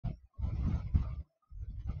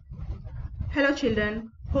Hello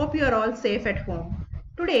children, hope you are all safe at home.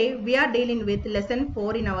 Today we are dealing with lesson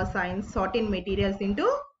 4 in our science, sorting materials into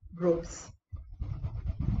groups.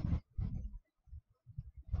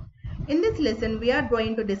 In this lesson we are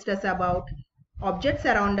going to discuss about objects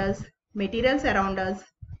around us, materials around us,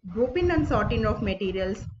 grouping and sorting of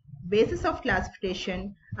materials, basis of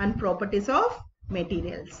classification and properties of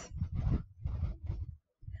materials.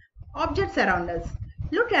 Objects around us.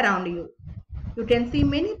 Look around you. You can see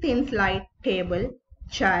many things like table,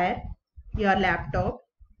 chair, your laptop,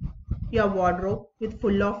 your wardrobe with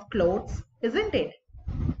full of clothes, isn't it?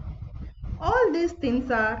 All these things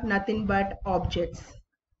are nothing but objects.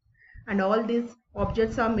 And all these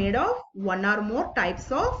objects are made of one or more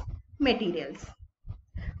types of materials.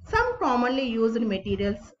 Some commonly used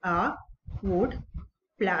materials are wood,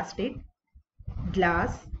 plastic,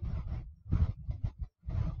 glass,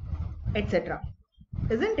 etc.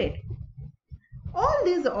 Isn't it? All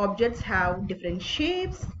these objects have different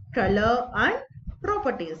shapes, color and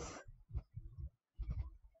properties.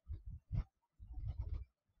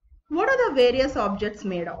 What are the various objects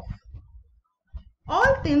made of?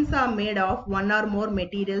 All things are made of one or more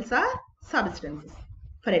materials or substances.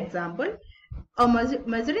 For example, a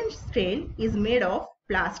measuring scale is made of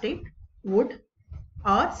plastic, wood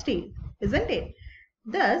or steel, isn't it?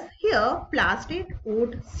 Thus, here plastic,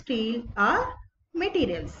 wood, steel are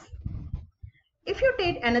materials. If you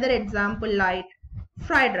take another example like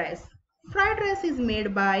fried rice. Fried rice is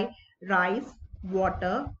made by rice,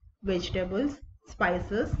 water, vegetables,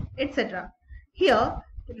 spices, etc. Here,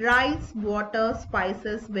 rice, water,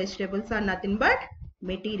 spices, vegetables are nothing but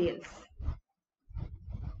materials.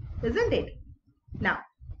 Isn't it? Now,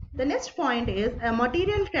 the next point is a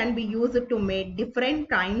material can be used to make different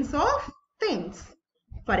kinds of things.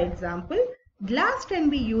 For example, glass can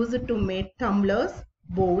be used to make tumblers,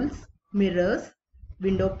 bowls, mirrors,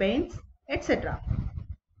 window panes, etc.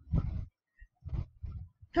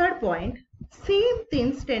 Third point, same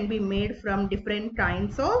things can be made from different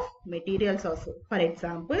kinds of materials also. For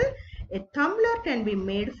example, a tumbler can be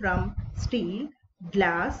made from steel,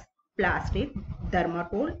 glass, plastic,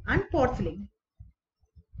 thermocol and porcelain.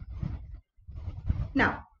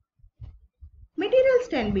 Now, materials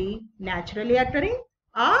can be naturally occurring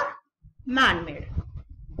or man-made.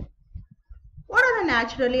 What are the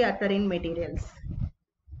naturally occurring materials?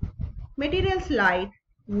 Materials like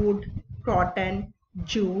wood, cotton,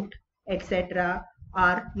 jute, etc.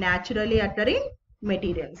 are naturally occurring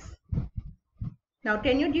materials. Now,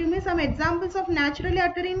 can you give me some examples of naturally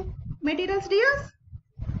occurring materials, dears?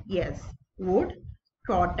 Yes, wood,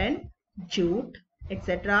 cotton, jute,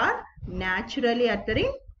 etc. are naturally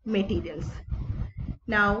occurring materials.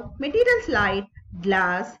 Now, materials like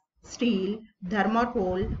glass, steel,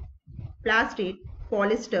 thermocol, plastic,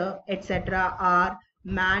 polyester, etc. are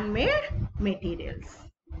man-made materials.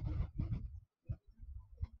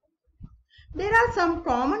 There are some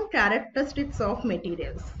common characteristics of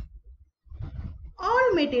materials.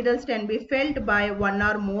 All materials can be felt by one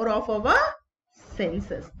or more of our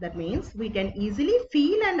senses. That means we can easily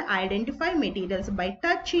feel and identify materials by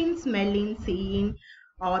touching, smelling, seeing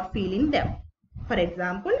or feeling them. For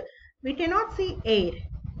example, we cannot see air,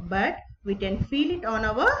 but we can feel it on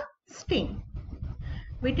our skin.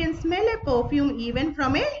 We can smell a perfume even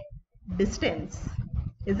from a distance,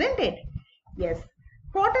 isn't it? Yes.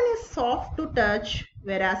 Cotton is soft to touch,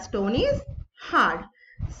 whereas stone is hard.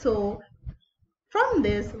 So, from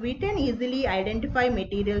this, we can easily identify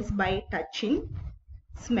materials by touching,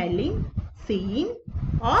 smelling, seeing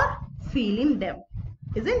or feeling them,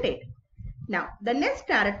 isn't it? Now, the next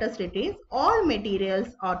characteristic is all materials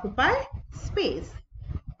occupy space.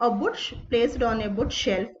 A book placed on a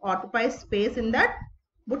bookshelf occupies space in that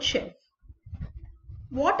bookshelf.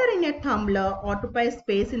 Water in a tumbler occupies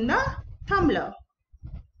space in the tumbler,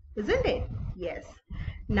 isn't it? Yes.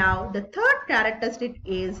 Now, the third characteristic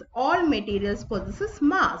is all materials possesses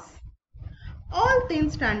mass. All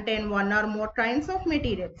things contain one or more kinds of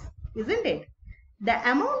materials, isn't it? The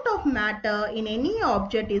amount of matter in any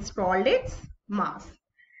object is called its mass.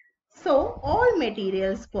 So, all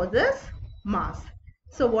materials possess mass.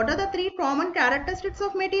 So, what are the three common characteristics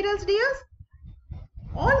of materials, dears?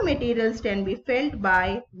 All materials can be felt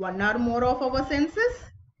by one or more of our senses.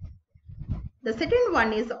 The second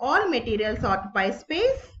one is all materials occupy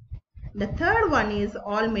space. The third one is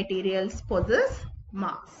all materials possess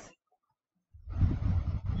mass.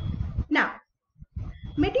 Now,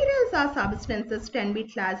 materials or substances can be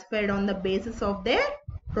classified on the basis of their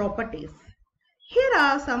properties. Here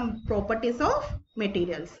are some properties of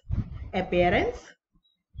materials: appearance,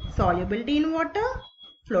 solubility in water,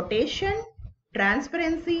 flotation,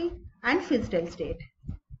 transparency and physical state.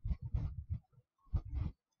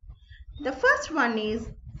 The first one is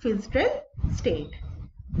physical state.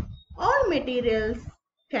 All materials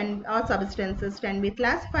or substances can be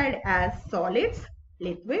classified as solids,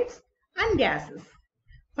 liquids and gases.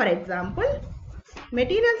 For example,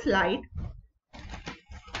 materials like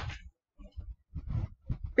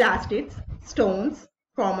plastics, stones,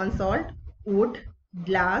 common salt, wood,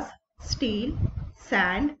 glass, steel,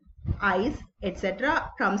 sand, ice,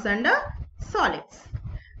 etc. comes under solids,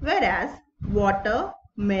 whereas water,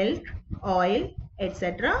 milk, oil,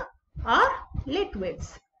 etc. are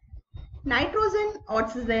liquids. Nitrogen,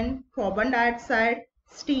 oxygen, carbon dioxide,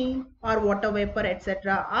 steam or water vapor,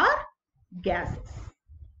 etc. are gases.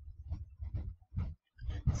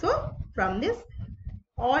 So from this,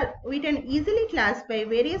 we can easily classify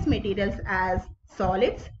various materials as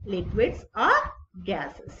solids, liquids or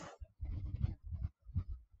gases.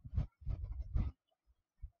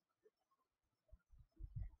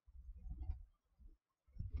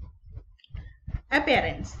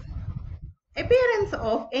 Appearance. Appearance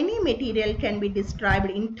of any material can be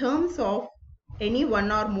described in terms of any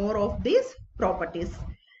one or more of these properties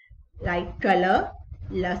like color,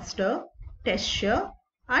 luster, texture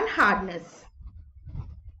and hardness.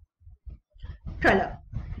 Color.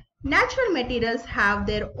 Natural materials have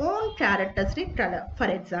their own characteristic color. For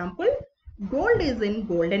example, gold is in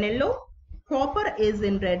golden yellow, copper is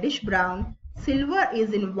in reddish brown, silver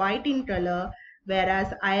is in white in color,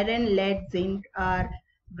 whereas iron, lead, zinc are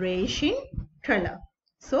grayish in color.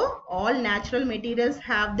 So all natural materials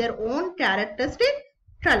have their own characteristic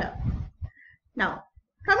color. Now,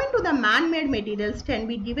 coming to the man-made materials can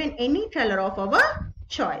be given any color of our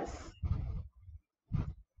choice.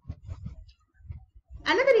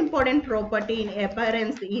 Another important property in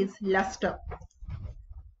appearance is luster.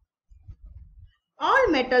 All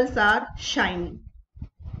metals are shiny.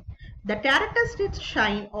 The characteristic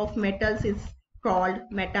shine of metals is called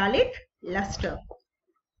metallic luster.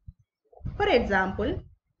 For example,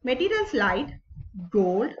 materials like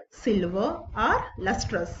gold, silver are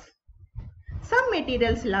lustrous. Some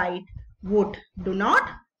materials like wood do not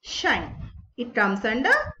shine. It comes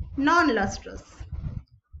under non-lustrous.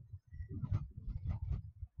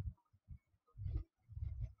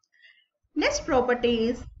 Next property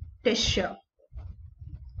is texture.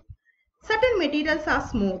 Certain materials are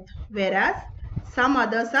smooth, whereas some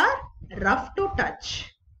others are rough to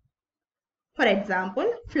touch. For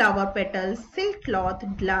example, flower petals, silk cloth,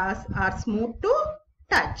 glass are smooth to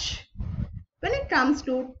touch. When it comes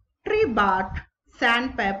to tree bark,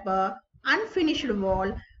 sandpaper, unfinished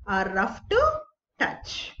wall are rough to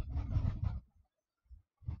touch.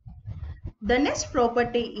 The next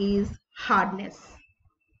property is hardness.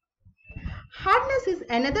 Hardness is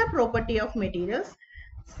another property of materials.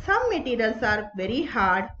 Some materials are very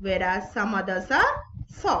hard, whereas some others are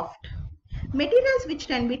soft. Materials which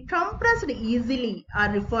can be compressed easily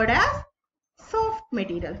are referred as soft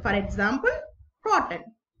material. For example, cotton.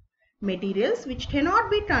 Materials which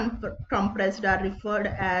cannot be compressed are referred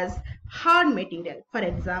as hard material. For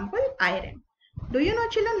example, iron. Do you know,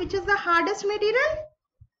 children, which is the hardest material?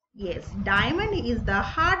 Yes, diamond is the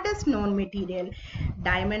hardest known material.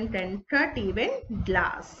 Diamond can cut even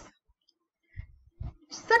glass.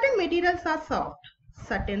 Certain materials are soft.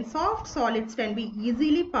 Certain soft solids can be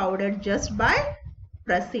easily powdered just by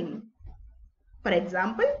pressing. For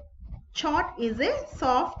example, chalk is a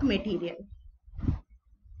soft material.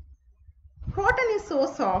 Cotton is so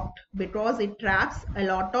soft because it traps a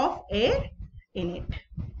lot of air in it.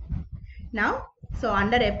 Now, so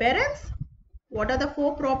under appearance, what are the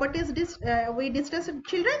four properties we discussed,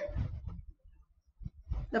 children?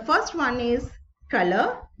 The first one is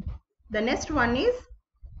color. The next one is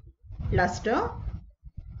luster,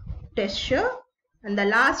 texture, and the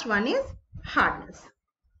last one is hardness.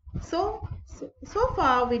 So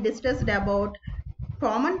far we discussed about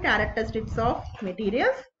common characteristics of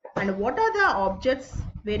materials and what are the objects,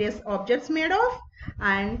 various objects made of,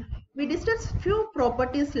 and we discussed few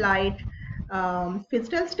properties like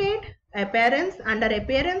physical state, appearance. Under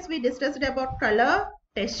appearance we discussed about color,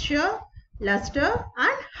 texture, luster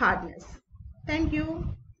and hardness. Thank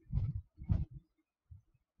you.